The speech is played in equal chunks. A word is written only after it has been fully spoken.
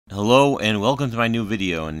Hello and welcome to my new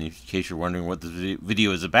video, and in case you're wondering what this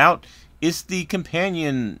video is about, it's the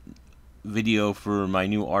companion video for my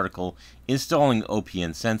new article, Installing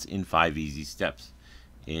OPNsense in 5 Easy Steps.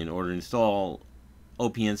 In order to install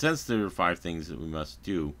OPNsense, there are 5 things that we must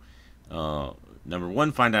do. Number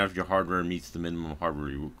 1, find out if your hardware meets the minimum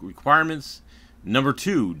hardware requirements. Number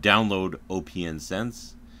 2, download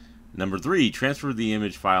OPNsense. Number 3, transfer the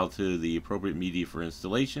image file to the appropriate media for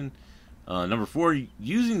installation. Number 4,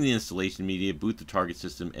 using the installation media, boot the target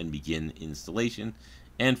system and begin installation.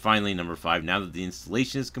 And finally, number 5, now that the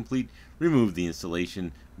installation is complete, remove the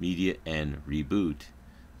installation media and reboot.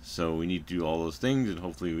 So we need to do all those things, and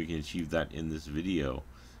hopefully we can achieve that in this video.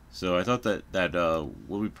 So I thought that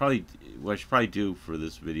what I should probably do for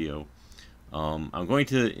this video, I'm going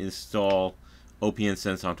to install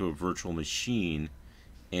OPNsense onto a virtual machine,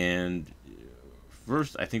 and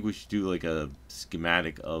first I think we should do like a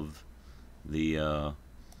schematic of the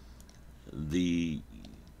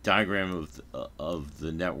diagram of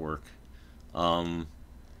the network.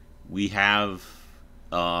 We have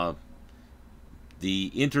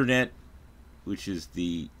the internet, which is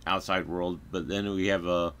the outside world, but then we have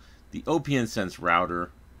the OPNsense router,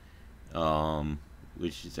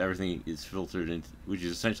 which is everything is filtered into, which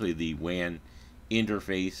is essentially the WAN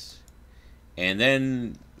interface. And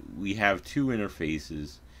then we have 2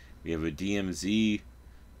 interfaces. We have a DMZ,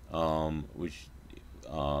 which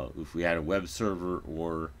if we had a web server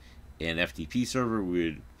or an FTP server, we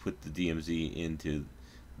would put the DMZ into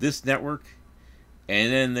this network.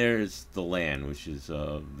 And then there's the LAN, which is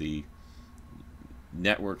the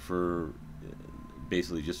network for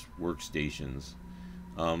basically just workstations.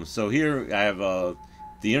 So here I have the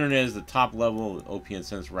internet is the top level.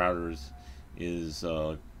 OPNsense routers is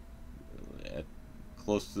at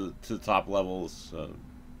close to the top levels,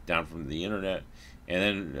 down from the internet. And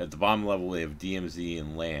then at the bottom level we have DMZ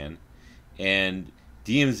and LAN. And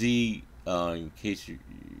DMZ, in case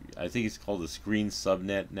I think it's called the screen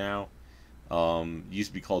subnet now. Used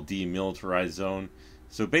to be called demilitarized zone.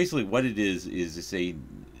 So basically what it is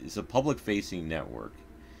it's a public facing network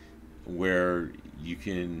where you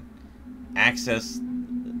can access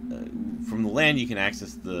from the LAN, you can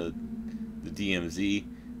access the DMZ,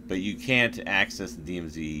 but you can't access the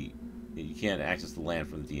DMZ, you can't access the LAN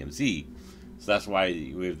from the DMZ. So that's why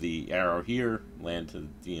we have the arrow here, LAN to the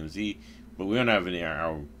DMZ, but we don't have an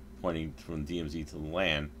arrow pointing from the DMZ to the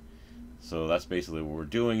LAN. So that's basically what we're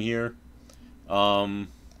doing here. So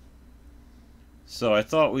I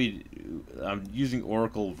thought I'm using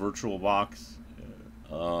Oracle VirtualBox.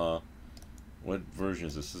 What version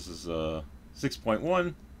is this? This is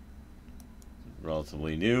 6.1,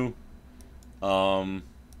 relatively new.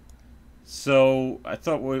 So I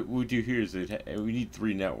thought what we do here is we need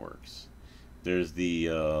 3 networks. There's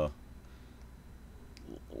the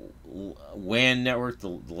WAN network,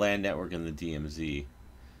 the LAN network, and the DMZ.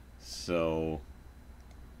 So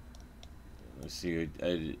let's see.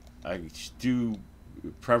 I do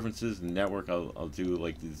preferences and network. I'll do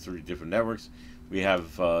like the 3 different networks. We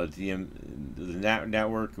have the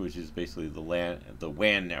network, which is basically the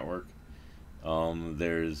WAN network.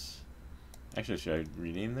 There's actually, should I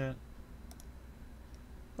rename that?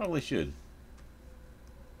 Probably should.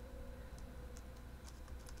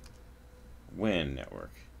 WAN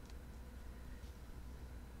network.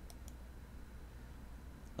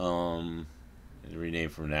 Rename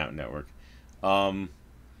from network. So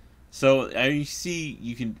you see,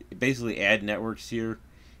 you can basically add networks here.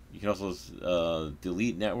 You can also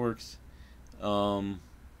delete networks.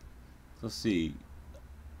 Let's see.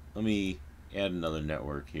 Let me add another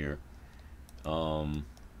network here.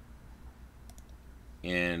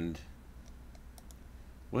 And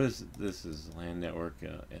what is this? Is LAN network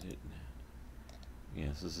edit?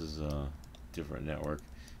 Yes, this is a different network.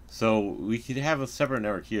 So we could have a separate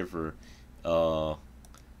network here for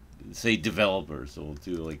say developers. So we'll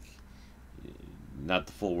do like not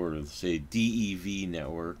the full word of say DEV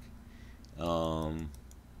network. So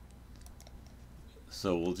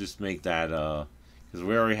we'll just make that because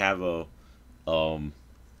we already have a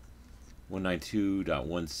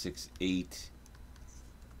 192.168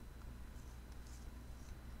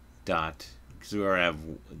 dot, because we already have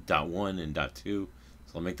 .1 and .2, so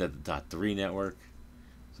I'll make that the .3 network.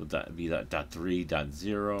 So that would be that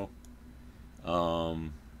 .3.0.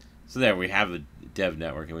 So there we have a dev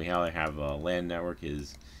network, and we have a LAN network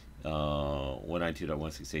is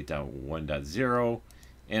 192.168.1.0,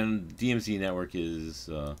 and DMZ network is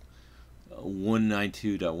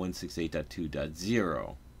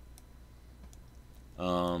 192.168.2.0.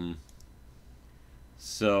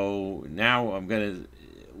 So now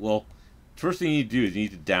first thing you need to do is you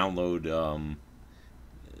need to download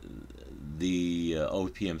the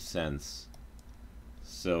OPNsense.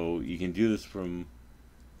 So you can do this from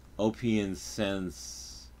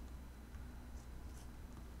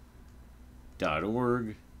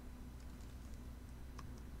OPNsense.org.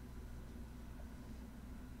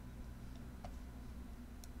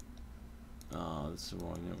 This is the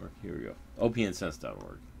wrong network. Here we go.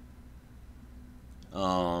 OPNsense.org.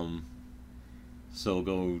 So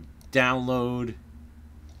go download,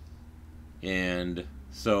 and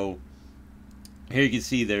so here you can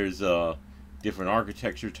see there's different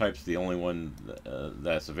architecture types. The only one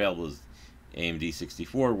that's available is AMD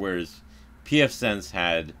 64, whereas pfSense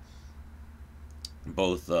had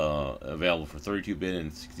both available for 32-bit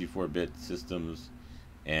and 64-bit systems,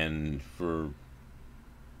 and for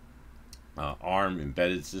ARM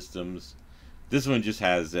embedded systems. This one just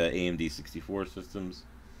has AMD 64 systems.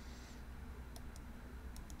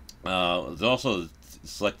 There's also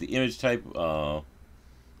select the image type.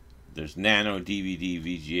 There's nano, DVD,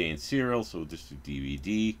 VGA, and serial. So we'll just do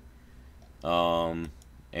DVD.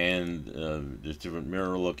 And there's different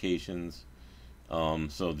mirror locations.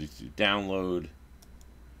 So just do download.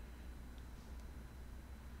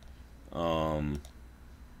 I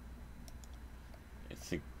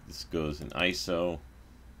think this goes in ISO.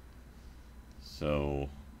 So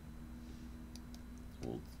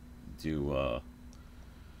we'll do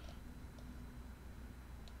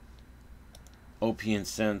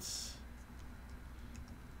OPNsense.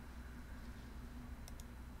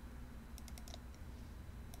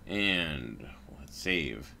 And let's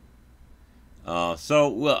save.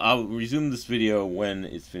 So I'll resume this video when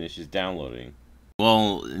it finishes downloading.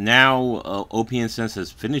 Well, now OPNsense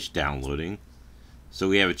has finished downloading. So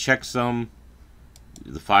we have a checksum.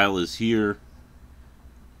 The file is here.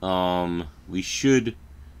 We should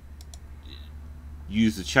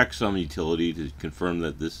use the checksum utility to confirm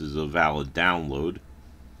that this is a valid download. So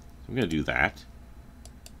I'm going to do that.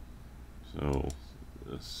 So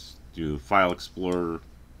let's do File Explorer,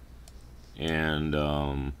 and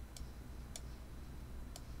there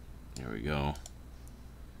we go.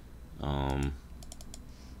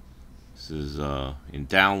 This is in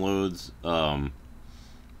downloads.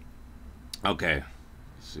 Okay,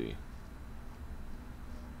 let's see.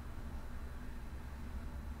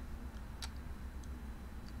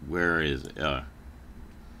 Where is it?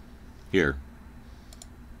 Here.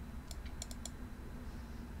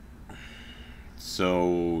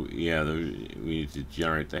 So yeah, we need to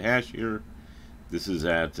generate the hash here. This is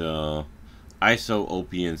at ISO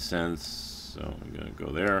OPNsense. So I'm gonna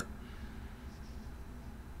go there.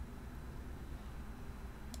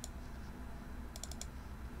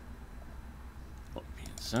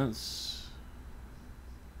 OPNsense,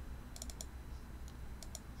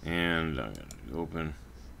 and I'm gonna open.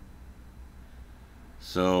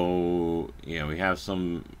 So yeah, we have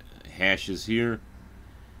some hashes here.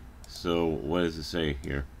 So what does it say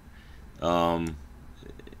here?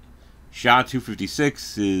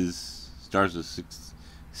 SHA-256 starts with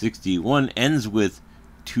 661, ends with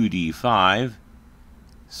 2D5.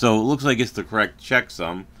 So it looks like it's the correct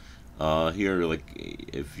checksum. Here, like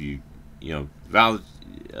if you valid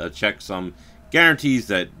checksum guarantees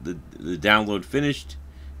that the download finished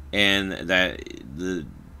and that the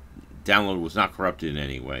download was not corrupted in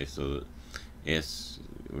any way. So yes,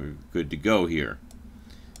 we're good to go here.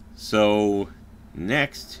 So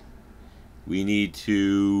next we need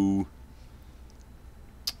to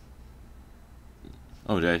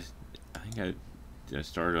did I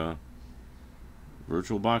start a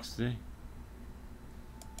VirtualBox today?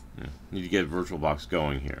 Yeah, need to get VirtualBox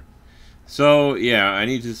going here. So yeah, I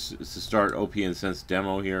need to start OPNsense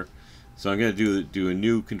demo here. So I'm going to do a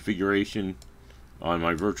new configuration on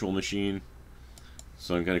my virtual machine.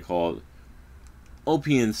 So I'm going to call it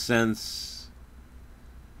OPNsense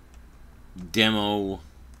demo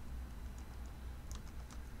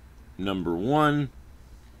number 1.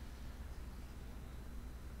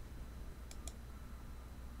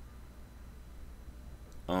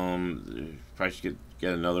 Probably should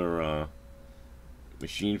get another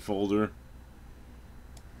machine folder.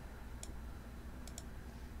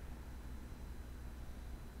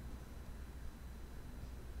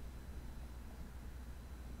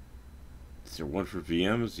 Is there one for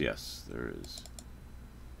VMs? Yes, there is.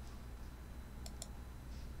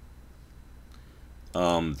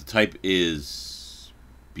 The type is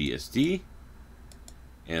BSD,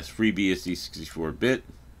 and it's free BSD 64-bit.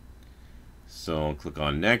 So I'll click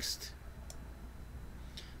on next.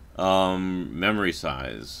 Memory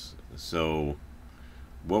size. So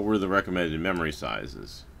what were the recommended memory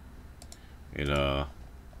sizes?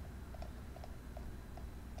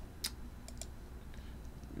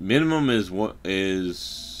 Minimum is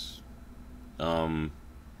RAM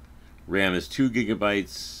is 2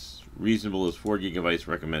 gigabytes. Reasonable is 4 gigabytes.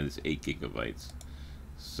 Recommended is 8 gigabytes.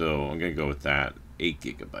 So I'm going to go with that. 8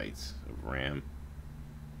 gigabytes of RAM.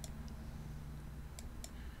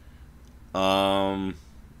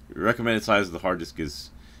 Recommended size of the hard disk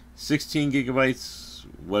is 16 gigabytes.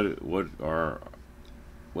 What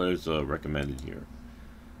is recommended here?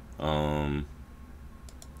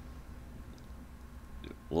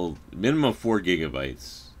 Well, minimum 4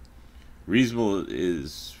 gigabytes. Reasonable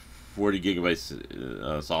is 40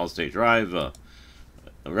 gigabytes solid state drive.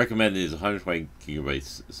 Recommended is 120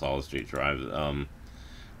 gigabytes solid state drive. I'm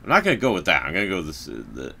not gonna go with that. I'm gonna go this.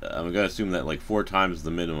 I'm gonna assume that like 4 times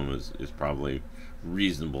the minimum is probably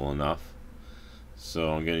reasonable enough.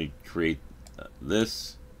 So I'm gonna create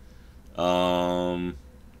this.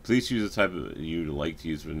 Please choose the type of you'd like to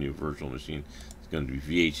use for the new virtual machine. It's going to be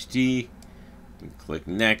VHD. Click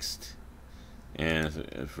next.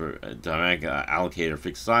 And for dynamic allocator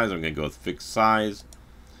fixed size, I'm going to go with fixed size.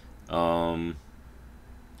 And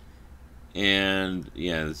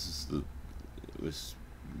yeah, this is was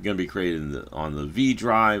going to be created on the V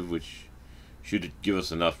drive, which should give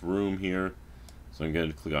us enough room here. So I'm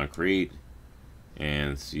going to click on create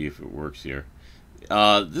and see if it works here.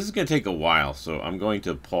 This is going to take a while, so I'm going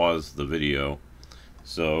to pause the video.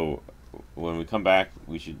 So when we come back,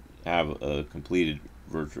 we should have a completed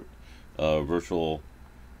virtual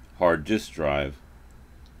hard disk drive.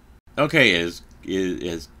 Okay, it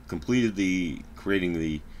has completed creating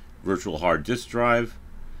the virtual hard disk drive.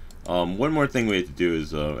 One more thing we have to do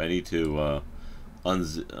is I need to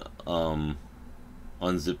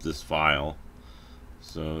unzip this file.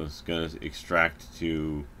 So it's going to extract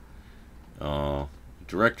to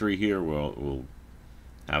directory here. We'll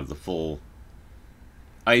have the full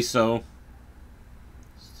ISO.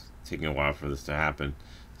 It's taking a while for this to happen.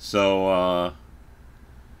 So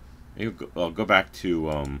I'll go back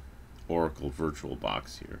to Oracle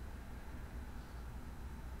VirtualBox here.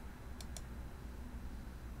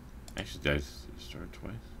 Actually, did I start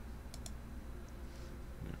twice?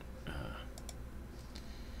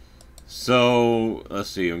 So let's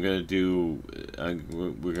see. I'm gonna do.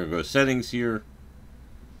 We're gonna go to settings here.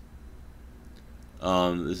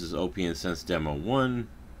 This is OPNsense Demo 1.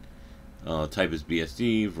 Type is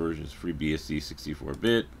BSD. Version is FreeBSD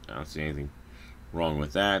 64-bit. I don't see anything wrong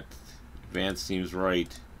with that. Advanced seems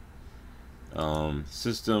right.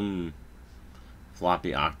 System,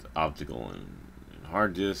 floppy, optical, and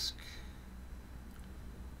hard disk.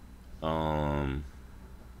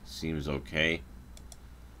 Seems okay.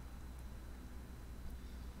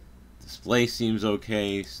 Display seems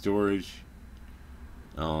okay. Storage.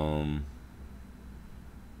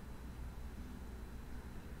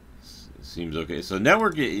 Seems okay. So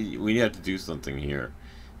network, we have to do something here.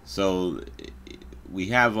 So we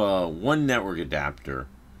have one network adapter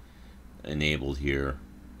enabled here,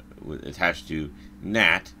 attached to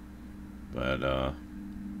NAT, but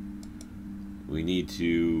we need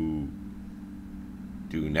to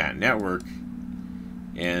do NAT network,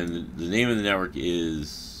 and the name of the network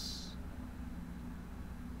is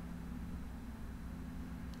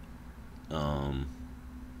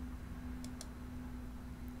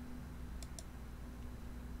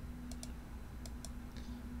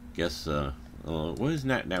what is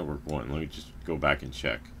NAT network 1? Let me just go back and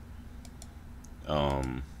check.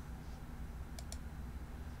 Oh,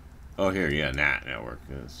 here, yeah, NAT network.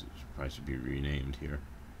 This probably should be renamed here.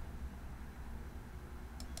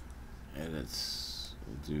 And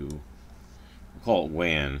we'll call it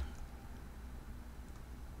WAN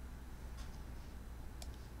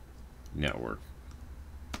network.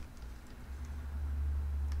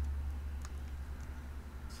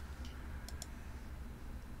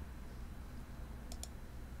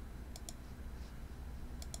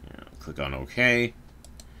 Click on OK.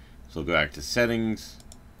 So go back to settings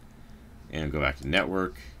and go back to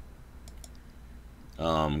network.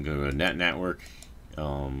 I'm going to go to NAT network,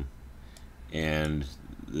 and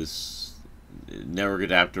this network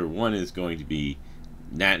adapter 1 is going to be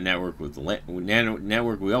NAT network with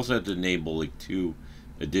network. We also have to enable like 2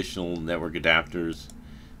 additional network adapters.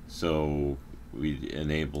 So we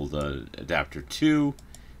enabled adapter 2,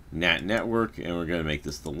 NAT network, and we're going to make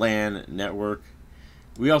this the LAN network.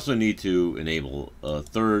 We also need to enable a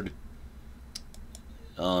 3rd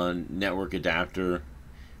network adapter,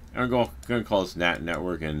 and we're going to call this NAT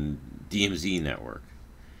network and DMZ network.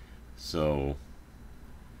 So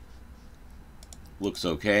looks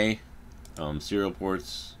okay. Serial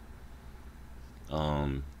ports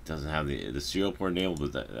doesn't have the serial port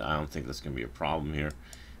enabled, but I don't think that's going to be a problem here.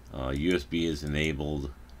 USB is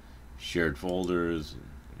enabled. Shared folders.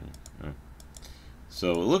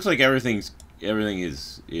 So it looks like everything's everything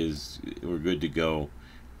is we're good to go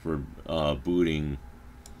for booting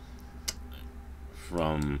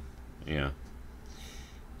from, yeah.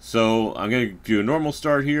 So I'm going to do a normal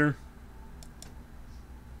start here.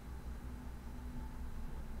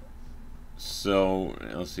 So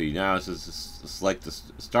let's see, now it says select the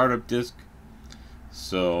startup disk.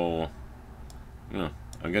 So I'm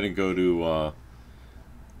going to go to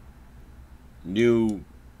new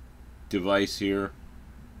device here.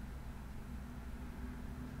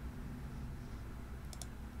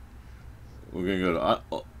 We're going to go to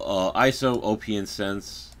ISO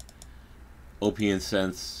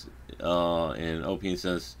OPNsense, and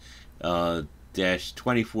OPNsense dash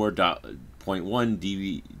 24.1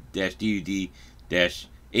 DV dash DVD dash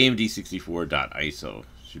AMD64.ISO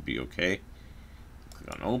should be okay.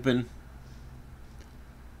 Click on open.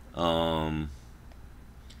 And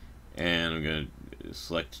I'm going to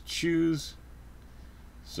select choose.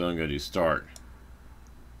 So I'm going to do start.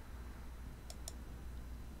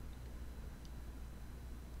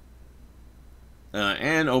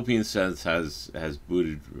 And OPNsense has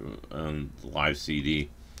booted on the live CD.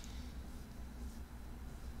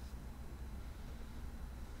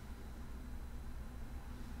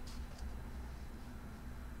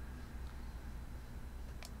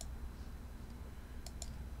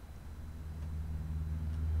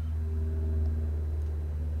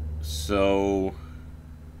 So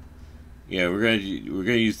yeah, we're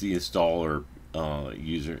gonna use the installer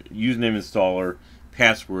username installer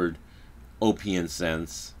password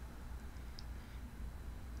OPNsense.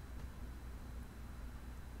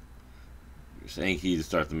 Saying key to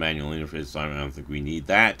start the manual interface. So I don't think we need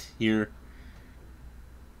that here.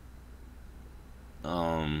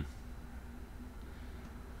 Configuring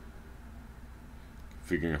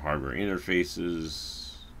hardware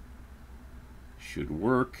interfaces should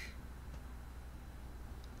work.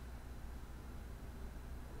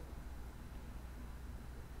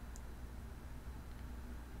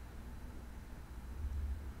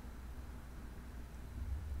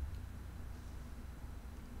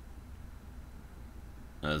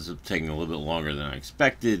 This is taking a little bit longer than I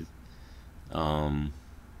expected.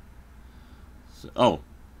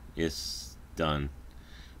 It's done.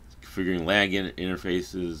 Configuring lag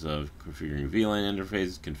interfaces, configuring VLAN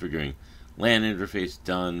interfaces, configuring LAN interface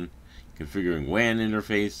done, configuring WAN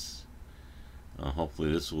interface.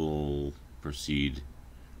 Hopefully this will proceed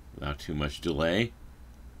without too much delay.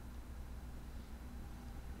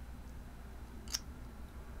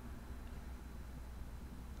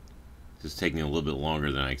 Just taking a little bit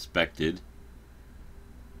longer than I expected.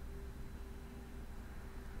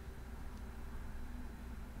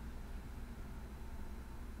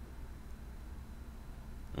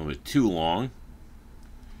 A little bit too long.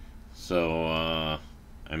 So I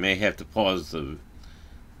may have to pause the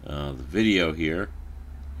video here,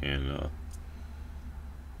 and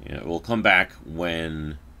we'll come back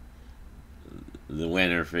when the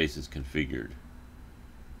WAN interface is configured.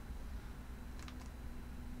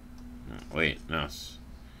 Wait, no.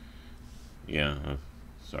 Yeah,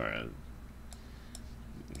 sorry.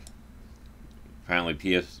 Apparently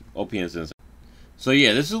OPNsense. So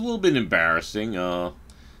yeah, this is a little bit embarrassing. The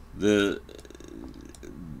WAN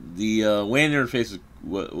interface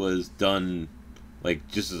was done like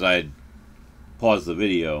just as I had paused the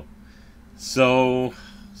video. So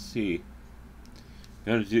let's see.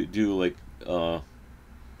 I'm gonna do like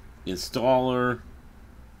installer,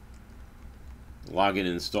 login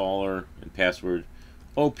installer, and password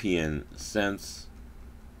OPNsense.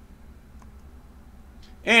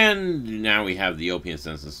 And now we have the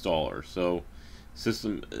OPNsense installer. So let's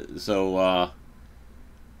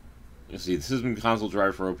see, the system console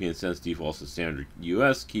driver for OPNsense defaults to standard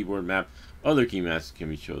US keyboard map. Other key maps can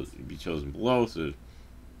be chosen below. So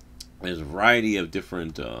there's a variety of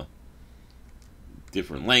different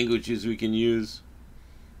languages we can use.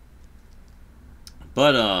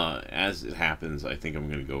 But as it happens, I think I'm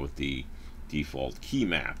going to go with the default key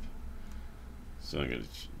map. So I'm going to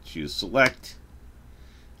choose select.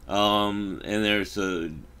 And there's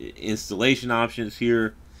installation options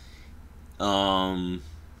here. Here's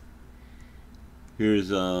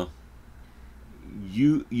UFS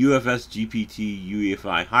GPT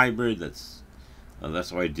UEFI hybrid. That's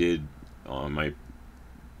what I did on my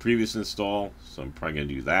previous install, so I'm probably going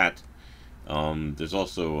to do that. There's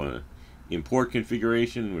also import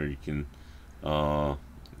configuration where you can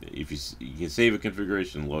if you can save a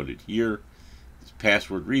configuration and load it here. It's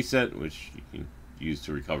password reset, which you can use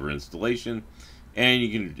to recover installation, and you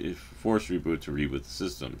can force reboot to reboot the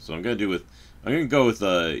system. So I'm going to go with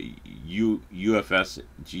UFS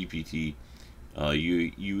GPT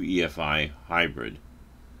UEFI hybrid.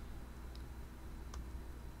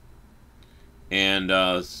 and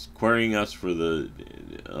querying us for the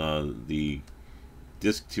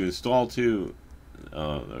disk to install to,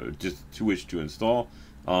 just to which to install.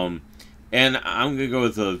 And I'm gonna go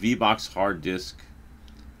with a VBox hard disk,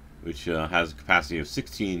 which has a capacity of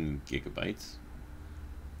 16 gigabytes.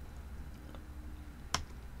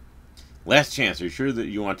 Last chance. Are you sure that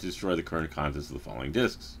you want to destroy the current contents of the following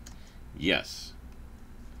disks? Yes.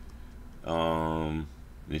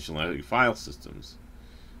 Initializing file systems.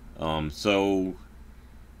 So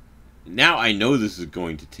now I know this is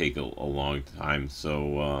going to take a long time,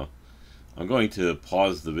 so I'm going to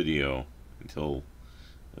pause the video until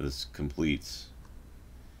this completes.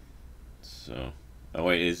 So, oh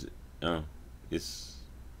wait, it's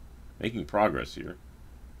making progress here.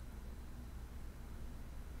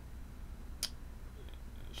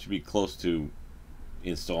 Should be close to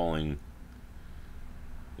installing.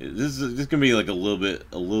 This is gonna be like a little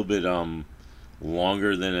bit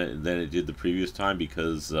longer than it did the previous time,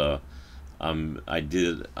 because I'm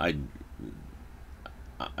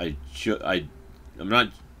not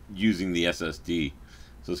using the SSD,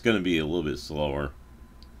 so it's gonna be a little bit slower.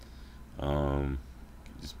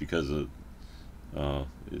 Just because of I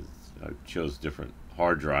chose different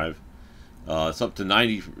hard drive. It's up to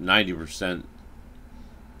 90%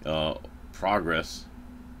 progress.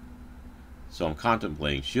 So I'm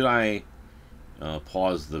contemplating, should I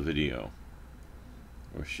pause the video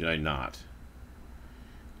or should I not?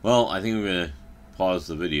 Well, I think I'm going to pause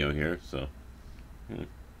the video here. So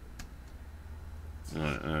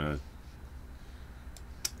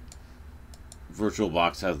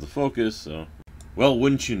VirtualBox has the focus. So, well,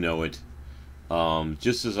 wouldn't you know it?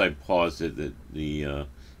 Just as I paused it, that the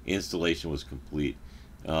installation was complete.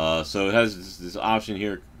 So it has this option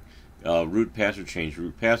here, root password, change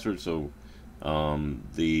root password. So when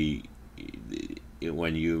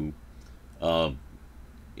you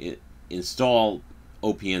install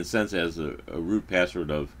OPNsense as a root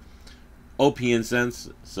password of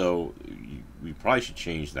OPNsense, so we probably should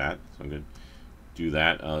change that. So I'm going to do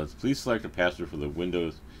that. Please select a password for the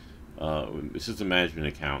Windows System Management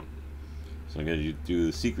account. So I'm going to do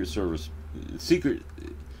the secret service, super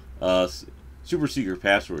secret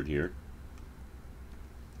password here.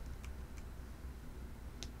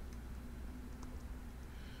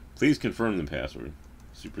 Please confirm the password.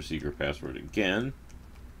 Super secret password again.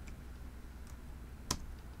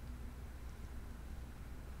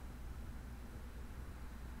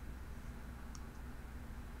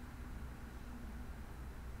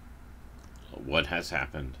 What has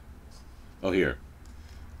happened? Oh, here.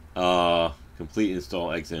 Complete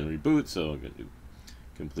install, exit, and reboot. So I'm going to do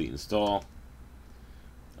complete install.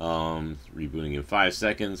 Rebooting in 5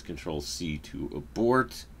 seconds. Control C to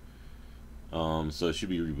abort. So it should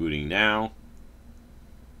be rebooting now.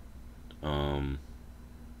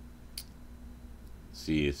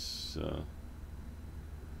 See, it's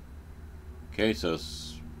okay. So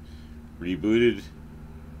it's rebooted.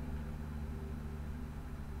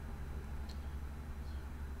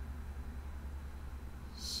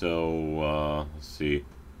 So let's see.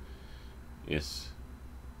 Yes,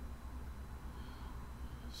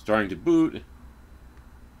 starting to boot.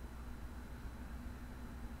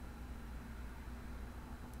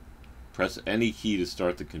 Press any key to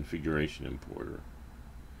start the configuration importer.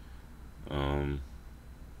 Let's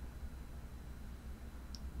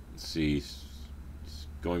see, it's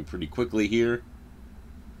going pretty quickly here.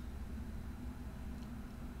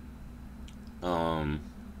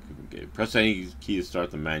 Okay, press any key to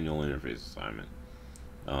start the manual interface assignment.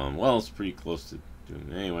 Well, it's pretty close to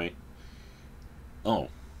doing it anyway. Oh.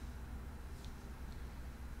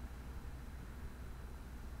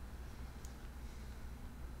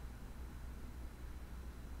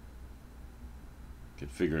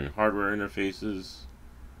 Configuring hardware interfaces.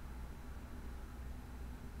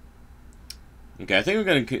 Okay, I think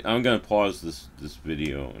I'm gonna pause this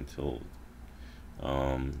video until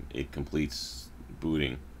it completes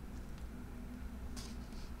booting.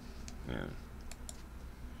 Yeah.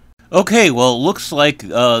 Okay, well, it looks like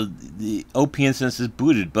the OPNsense is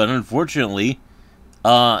booted, but unfortunately,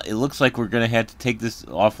 it looks like we're gonna have to take this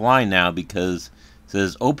offline now, because it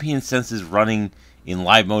says OPNsense is running in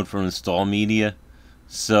live mode from install media.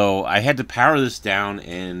 So I had to power this down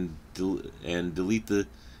and delete the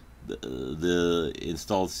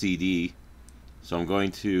installed CD. So I'm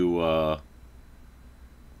going to what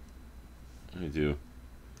do I do?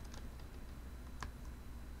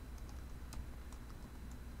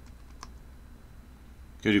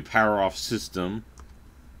 Go to power off system.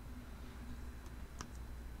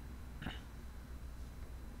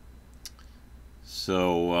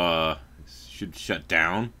 So should shut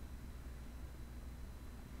down.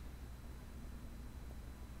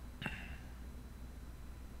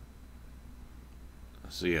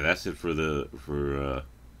 So yeah, that's it for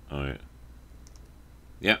all right.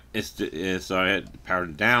 Yeah, so I had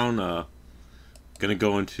powered it down. Gonna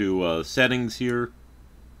go into settings here.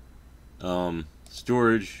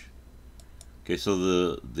 Storage. Okay,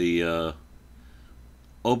 so the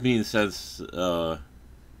OPNsense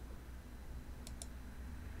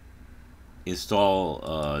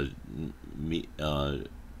install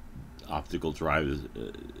optical drive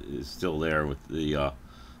is still there with the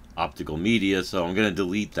optical media, so I'm gonna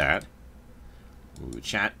delete that.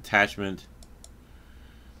 Chat attachment.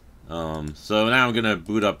 So now I'm gonna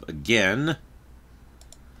boot up again.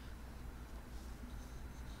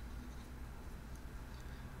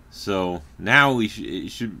 So now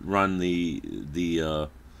it should run the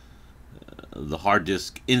hard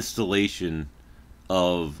disk installation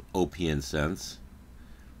of OPNsense,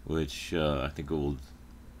 which I think we'll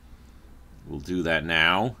do that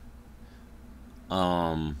now.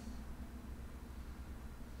 So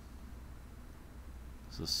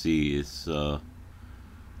let's see, it's we'll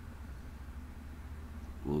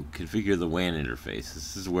configure the WAN interface.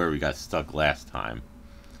 This is where we got stuck last time.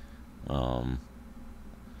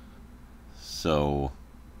 So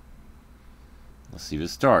let's see if it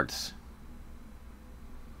starts.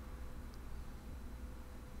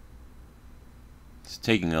 It's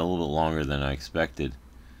taking a little bit longer than I expected.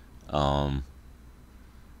 And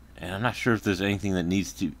I'm not sure if there's anything that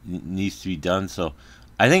needs to be done, so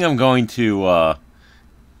I think I'm going to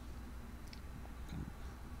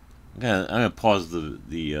I'm gonna pause the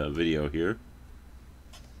video here.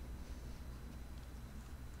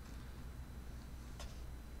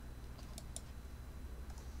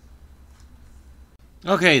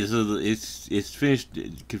 Okay, so it's finished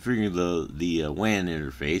configuring the WAN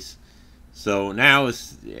interface. So now it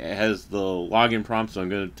has the login prompt, so I'm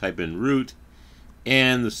going to type in root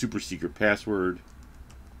and the super secret password.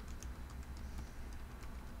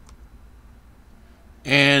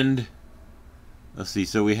 And let's see,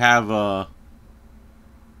 so we have WAN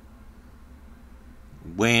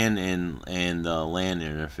and LAN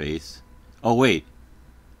interface. Oh wait,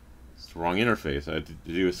 it's the wrong interface. I had to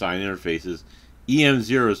do assign interfaces.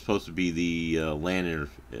 EM0 is supposed to be the WAN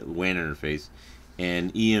interface,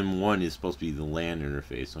 and EM1 is supposed to be the LAN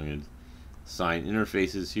interface. So I'm going to assign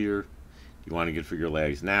interfaces here. Do you want to configure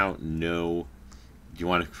lags now? No. Do you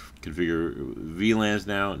want to configure VLANs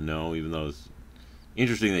now? No, even though it's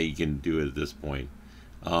interesting that you can do it at this point.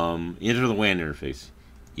 Enter the WAN interface,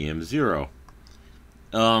 EM0.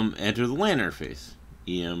 Enter the LAN interface,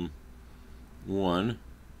 EM1.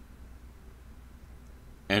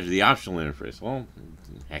 Enter the optional interface. Well,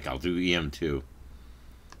 heck, I'll do EM2.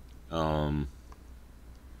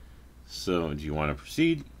 So, do you want to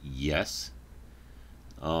proceed? Yes.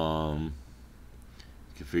 Configured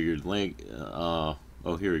link. Oh,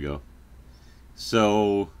 here we go.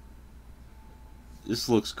 So, this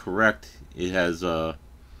looks correct. It has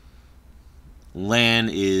LAN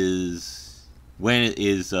is when it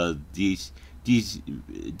is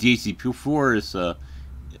DHCP4 is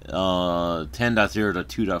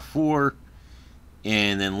 10.0.2.4,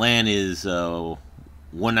 and then LAN is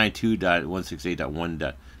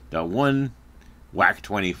 192.168.1.1 WAC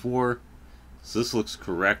 24. So this looks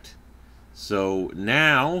correct. So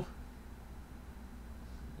now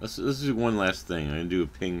let's do one last thing. I'm gonna do a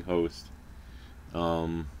ping host.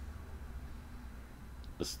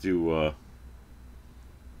 Let's do oh,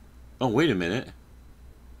 wait a minute.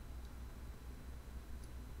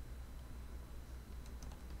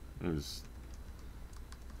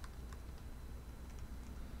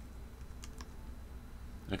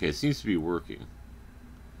 Okay, it seems to be working.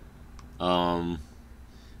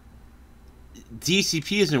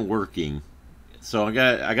 DCP isn't working, so I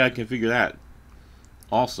gotta configure that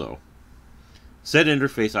also. Set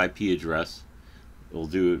interface IP address. We'll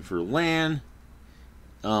do it for LAN.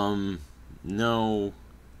 No.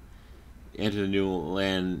 Enter the new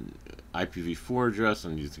LAN IPv4 address.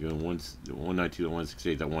 I'm just going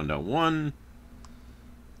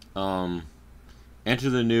 192.168.1.1. Enter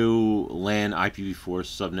the new LAN IPv4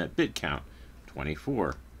 subnet bit count,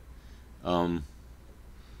 24. I'm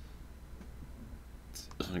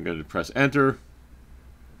going to press enter.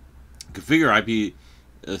 Configure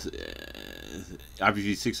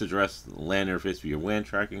IPv6 address LAN interface via WAN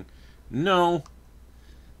tracking. No.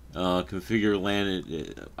 Configure LAN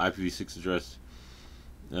IPv6 address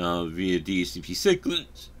via DHCP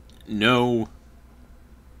cyclins. No.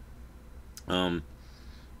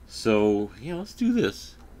 So yeah, let's do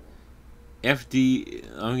this. I'm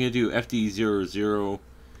gonna do FD00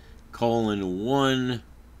 :1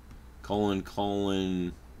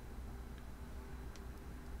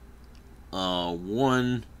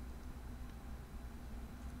 1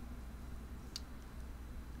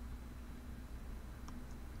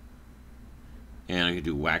 And I can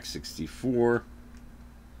do wax 64.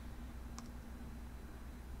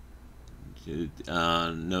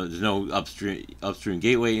 No, there's no upstream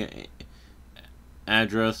gateway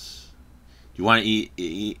address. Do you want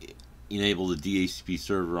to enable the DHCP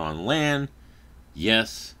server on LAN?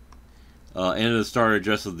 Yes. Enter the start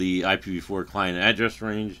address of the IPv4 client address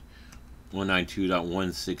range,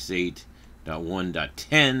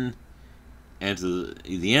 192.168.1.10. Enter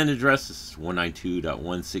the end address, this is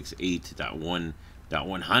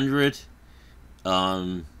 192.168.1.100.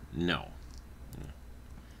 No.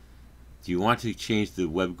 Do you want to change the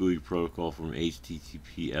web GUI protocol from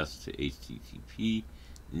HTTPS to HTTP?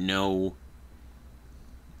 No.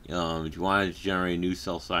 Do you want to generate a new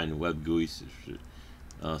self-signed web GUI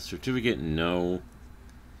certificate? No.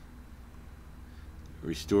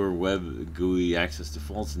 Restore web GUI access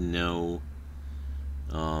defaults? No.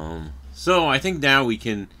 So I think now we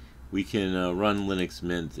can run Linux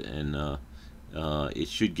Mint, and it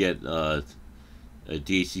should get a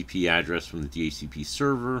DHCP address from the DHCP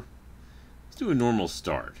server. Let's do a normal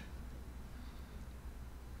start.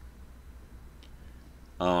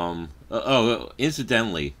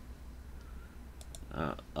 Incidentally,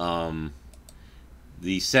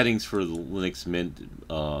 the settings for the Linux Mint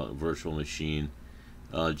virtual machine,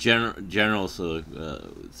 general, so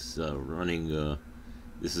it's running.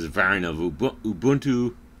 This is a variant of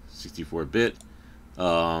Ubuntu, 64-bit.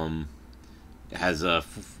 It has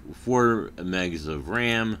 4 megs of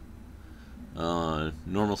RAM.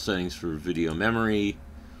 Normal settings for video memory.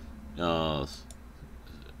 Normal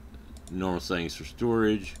settings for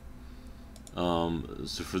storage. So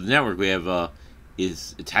for the network, we have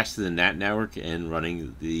is attached to the NAT network and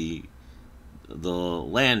running the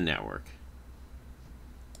LAN network.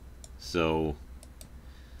 So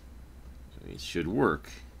it should work.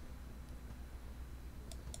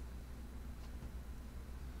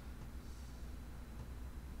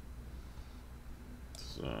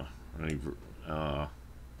 So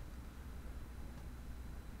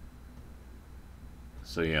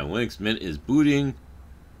so yeah, Linux Mint is booting.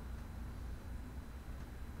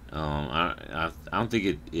 I don't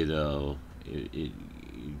think it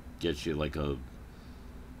gets you like a.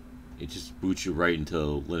 It just boots you right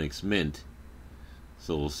into Linux Mint.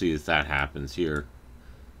 So we'll see if that happens here.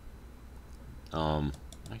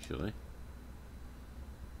 Actually,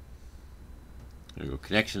 there we go.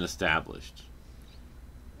 Connection established.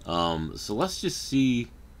 So let's just see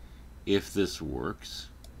if this works.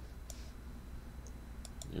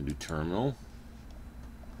 And do terminal.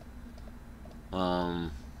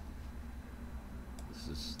 Let's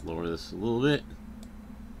just lower this a little bit.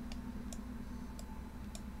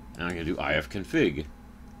 And I'm gonna do ifconfig.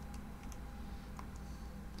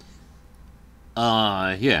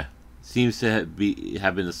 Yeah, seems to have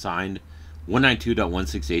been assigned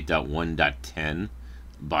 192.168.1.10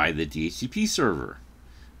 by the DHCP server.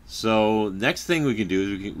 So next thing we can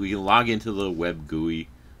do is we can log into the web GUI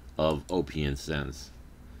of OPNsense,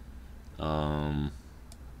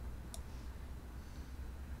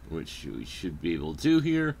 which we should be able to do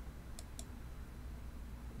here.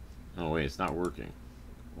 Oh wait, it's not working.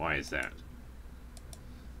 Why is that?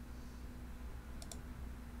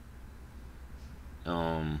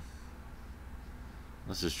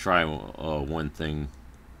 Let's just try one thing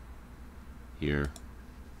here.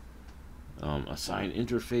 Assign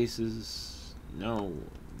interfaces. No.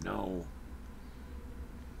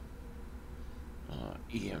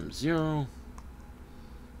 EM0,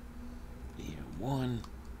 EM1,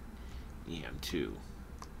 EM2.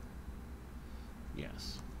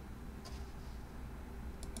 Yes.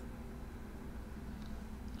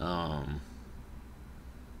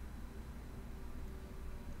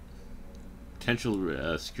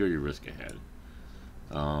 Potential security risk ahead.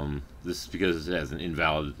 This is because it has an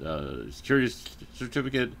invalid security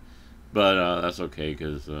certificate, but that's okay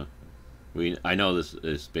because I know this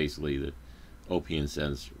is basically the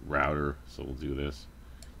OPNsense router, so we'll do this.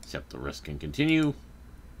 Accept the risk and continue.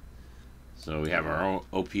 So we have our own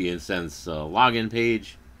OPNsense login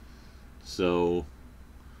page. So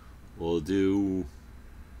we'll do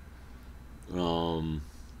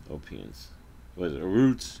OPNsense. What is it?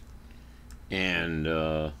 Roots. And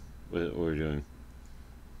what we're doing,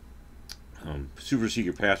 super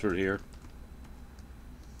secret password here.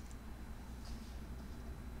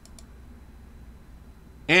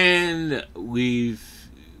 And we've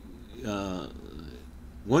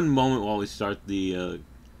one moment while we start the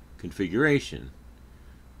configuration.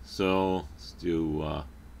 So let's do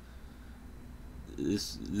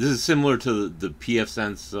this. This is similar to the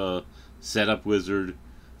pfSense setup wizard.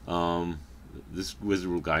 This wizard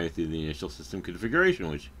will guide you through the initial system configuration,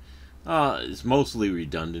 which It's mostly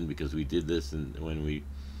redundant because we did this and when we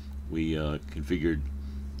configured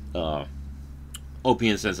uh,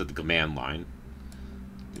 OPNsense at the command line.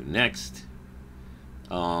 Do next.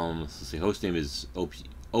 Let's see. Hostname is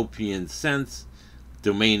OPNsense.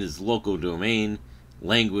 Domain is local domain.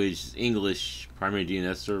 Language is English. Primary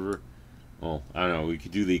DNS server. Well, I don't know. We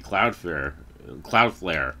could do the Cloudflare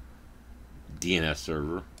DNS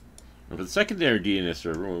server. And for the secondary DNS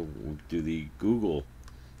server, we'll do the Google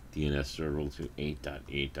DNS server to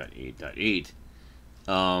 8.8.8.8.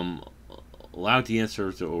 Allow DNS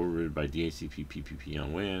servers to overridden by DHCP PPP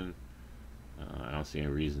on WAN. I don't see any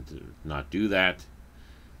reason to not do that.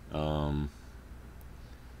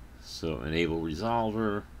 So enable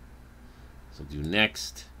resolver. So do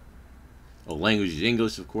next. Oh, language is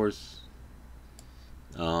English, of course.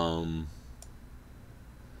 So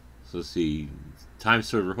let's see. Time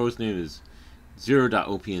server hostname is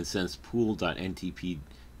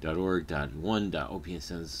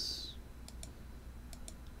 0.opnsensepool.ntp.org.1.opnsense.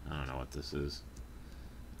 I don't know what this is.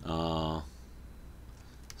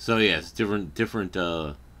 So yeah, it's different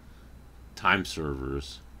time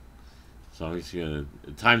servers. So I'm just gonna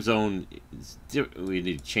time zone. We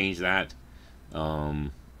need to change that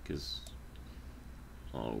because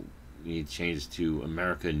we need to change this to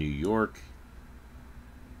America, New York.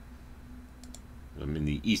 I'm in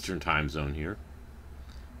the Eastern time zone here.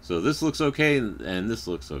 So this looks okay, and this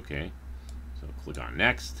looks okay. So click on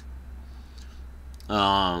next.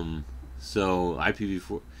 So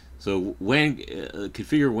IPv4. So WAN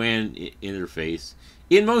configure WAN interface.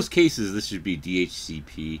 In most cases, this should be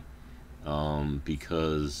DHCP,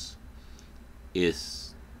 because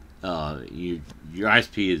it's your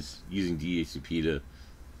ISP is using DHCP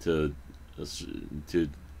to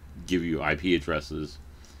give you IP addresses.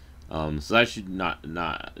 So that should not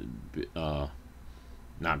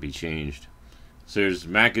be changed. So there's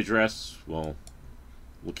MAC address. Well,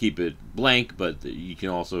 we'll keep it blank, but you can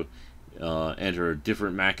also enter a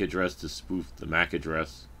different MAC address to spoof the MAC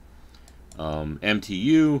address.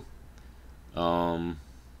 MTU.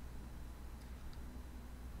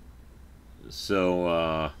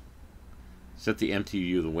 So set the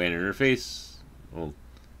MTU of the WAN interface. Well,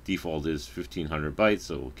 default is 1500 bytes,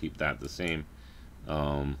 so we'll keep that the same.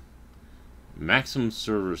 Maximum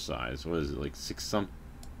server size. What is it, like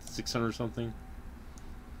 600 something?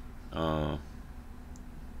 Gonna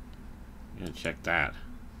check that.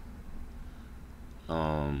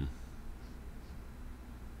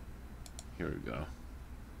 Here we go.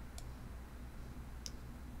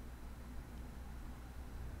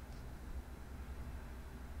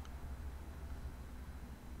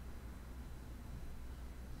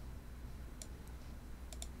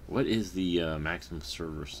 What is the maximum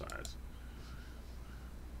server size?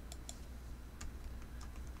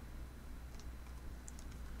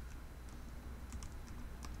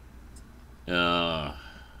 Uh,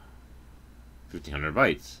 1500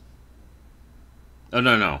 bytes. Oh,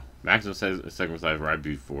 no. Maximum segment size for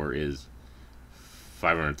IPv4 is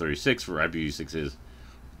 536. For IPv6 is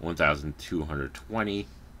 1220.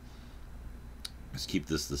 Let's keep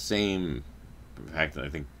this the same. In fact, I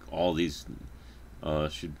think all these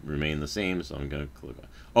should remain the same, so I'm going to click on.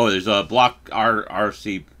 Oh, there's a block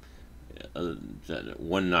RC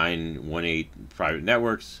 1918 private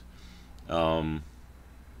networks. So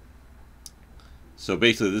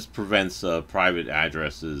basically, this prevents private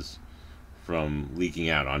addresses from leaking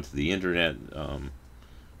out onto the internet,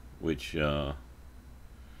 which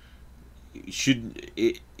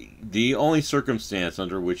the only circumstance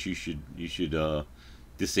under which you should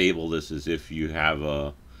disable this is if you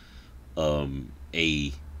have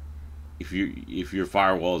if your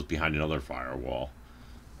firewall is behind another firewall.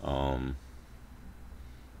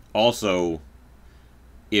 Also,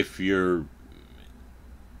 if your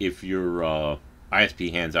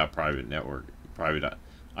ISP hands out private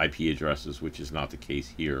IP addresses, which is not the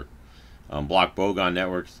case here. Block bogon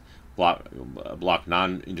networks, block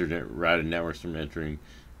non-internet routed networks from entering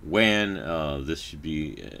WAN. This should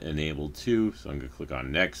be enabled too, so I'm going to click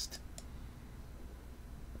on next.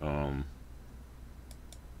 Log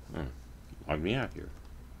me out here.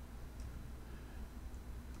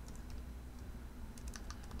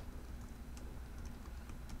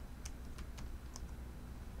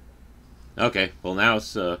 Okay, well now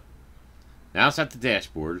it's at the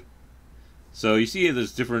dashboard. So you see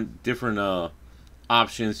there's different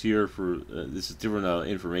options here for this is different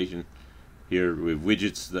information here with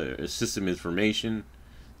widgets, the system information,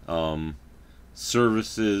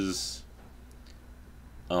 services.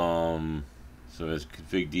 So it's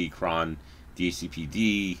config d cron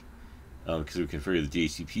DHCPD because we configure the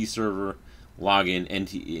DHCP server, login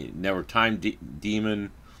NT network time daemon,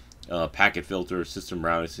 packet filter, system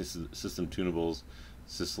routing, system tunables,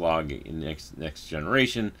 syslog in next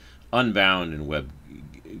generation, unbound, and web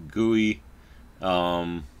GUI.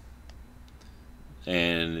 And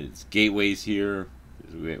it's gateways here.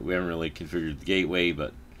 We haven't really configured the gateway,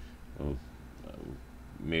 but we'll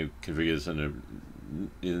maybe configure this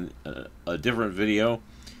in a different video.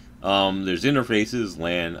 There's interfaces,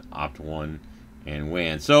 LAN, Opt1, and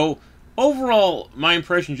WAN. So overall, my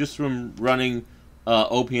impression just from running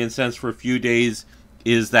OPNsense for a few days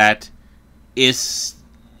is that it's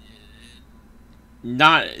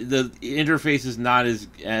not, the interface is not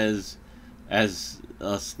as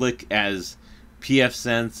slick as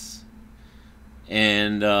PFSense,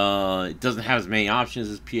 and it doesn't have as many options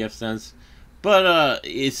as PFSense, but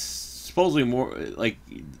it's supposedly more like,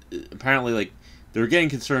 apparently, like, they're getting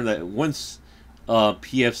concerned that once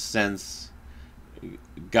PFSense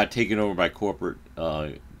got taken over by corporate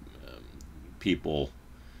people,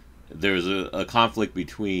 there's a conflict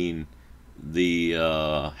between the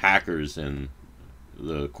hackers and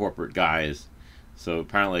the corporate guys. So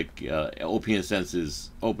apparently, OPNsense is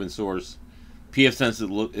open source. PFSense,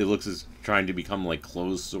 it looks as trying to become like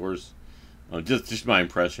closed source. Just my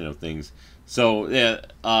impression of things. So yeah,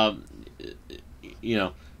 you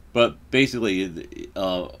know, but basically,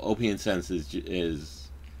 OPNsense is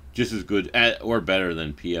just as good or better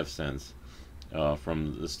than PFSense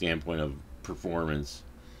from the standpoint of performance.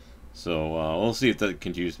 So we'll see if that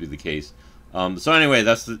continues to be the case. So anyway,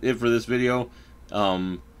 that's it for this video.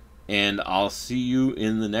 And I'll see you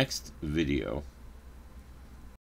in the next video.